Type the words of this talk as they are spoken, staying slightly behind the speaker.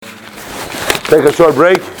Take a short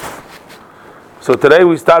break. So today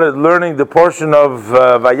we started learning the portion of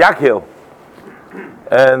Vayakhel.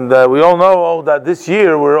 And we all know that this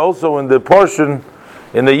year we're also in the portion,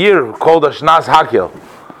 in the year called Ashnas Hakhel,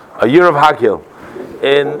 a year of Hakhel.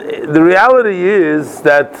 And the reality is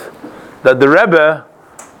that the Rebbe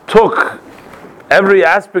took every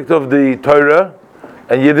aspect of the Torah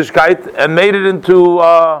and Yiddishkeit and made it into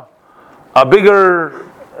a bigger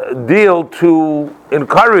deal to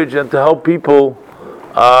encourage and to help people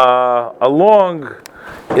along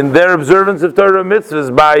in their observance of Torah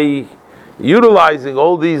mitzvahs by utilizing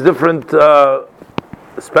all these different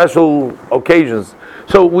special occasions.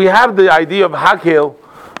 So we have the idea of Hakhel,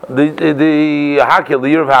 the Hakhel, the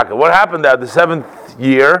year of Hakhel. What happened there? The 7th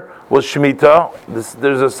year was Shemitah.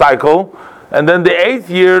 There's a cycle. And then the 8th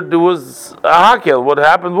year there was a Hakhel. What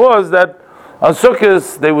happened was that on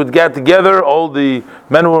Sukkot they would get together, all the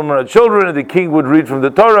men, women, and children, and the king would read from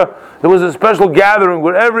the Torah. There was a special gathering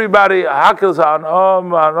where everybody, Hakhel,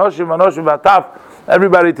 Anoshim, Vataf,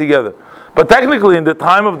 everybody together. But technically, in the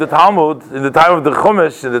time of the Talmud, in the time of the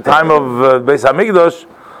Chumash, in the time of Beis Hamikdash,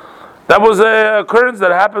 that was an occurrence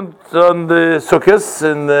that happened on the Sukkot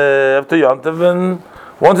and after Yom Tov, and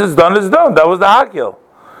once it's done, it's done. That was the Hakhel.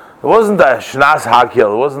 It wasn't a Shnas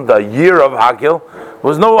Hakhel. It wasn't a year of Hakhel. There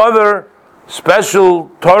was no other special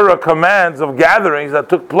Torah commands of gatherings that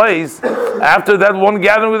took place after that one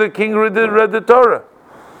gathering where the king read the Torah.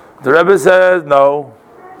 The Rebbe says, no,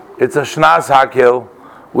 it's a Shnas Hakhel,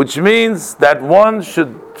 which means that one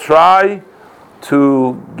should try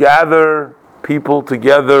to gather people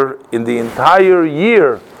together in the entire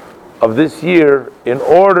year of this year in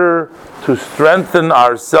order to strengthen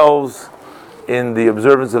ourselves in the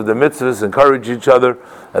observance of the mitzvahs, encourage each other.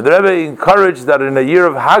 And the Rebbe encouraged that in a year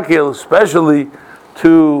of Hakhel, especially,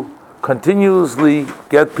 to continuously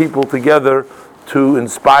get people together to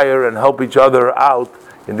inspire and help each other out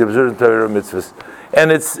in the observance of Torah mitzvahs.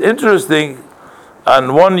 And it's interesting,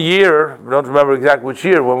 on one year, I don't remember exactly which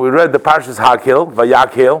year, when we read the Parshas Hakhel,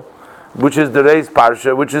 Vayakhel, which is the Reis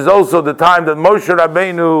Parsha, which is also the time that Moshe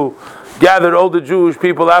Rabbeinu gathered all the Jewish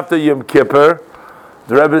people after Yom Kippur.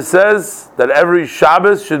 The Rebbe says that every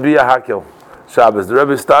Shabbos should be a Hakhel Shabbos. The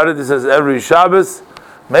Rebbe started, he says, every Shabbos,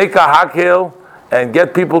 make a Hakhel and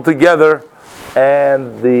get people together.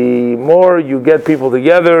 And the more you get people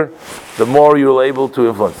together, the more you're able to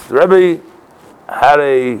influence. The Rebbe had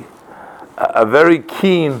a very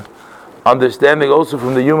keen understanding also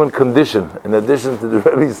from the human condition. In addition to the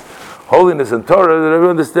Rebbe's holiness and Torah, the Rebbe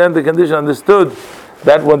understood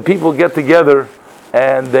that when people get together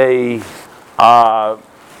and they are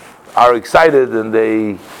excited and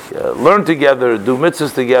they learn together, do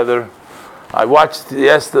mitzvahs together. I watched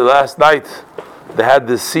last night, they had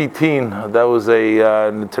this C-Teen, that was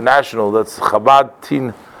an international, that's Chabad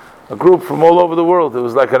Teen, a group from all over the world. It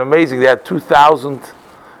was like an amazing, they had 2,000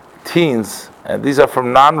 teens, and these are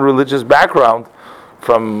from non-religious background,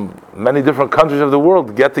 from many different countries of the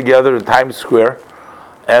world, get together in Times Square,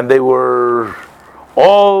 and they were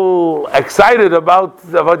all excited about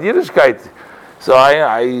Yiddishkeit. So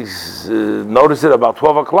I noticed it about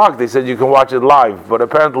 12 o'clock. They said you can watch it live, but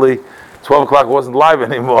apparently 12 o'clock wasn't live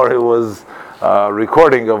anymore. It was a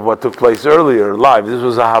recording of what took place earlier live. This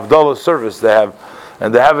was a Havdalah service they have,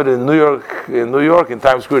 and they have it in New York in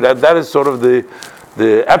Times Square. That is sort of the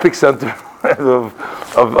epicenter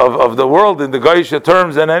of the world in the Goyish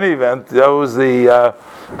terms. In any event, that was the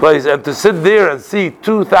place. And to sit there and see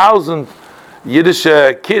 2,000 Yiddish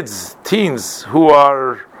kids, teens, who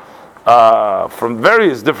are from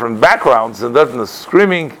various different backgrounds, and then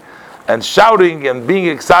screaming and shouting and being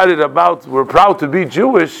excited about, we're proud to be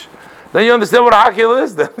Jewish, then you understand what Hakhel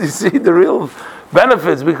is. Then you see the real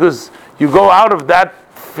benefits, because you go out of that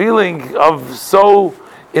feeling of so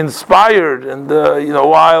inspired, and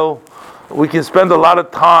while we can spend a lot of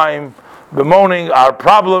time bemoaning our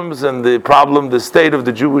problems and the state of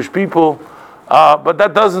the Jewish people, but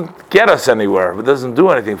that doesn't get us anywhere. It doesn't do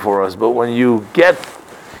anything for us. But when you get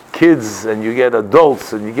kids and you get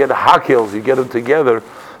adults and you get Hakhels, you get them together,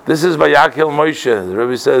 this is Vayakhel Moshe. The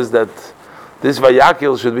Rebbe says that this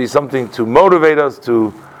Vayakhel should be something to motivate us,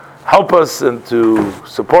 to help us, and to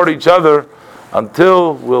support each other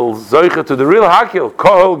until we'll zoicha to the real Hakhel,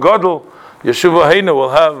 Kohel Gadol, Yeshua Heinu, will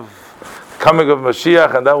have coming of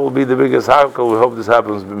Mashiach, and that will be the biggest Hakhel. We hope this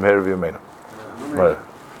happens b'meher v'yameinu. Right.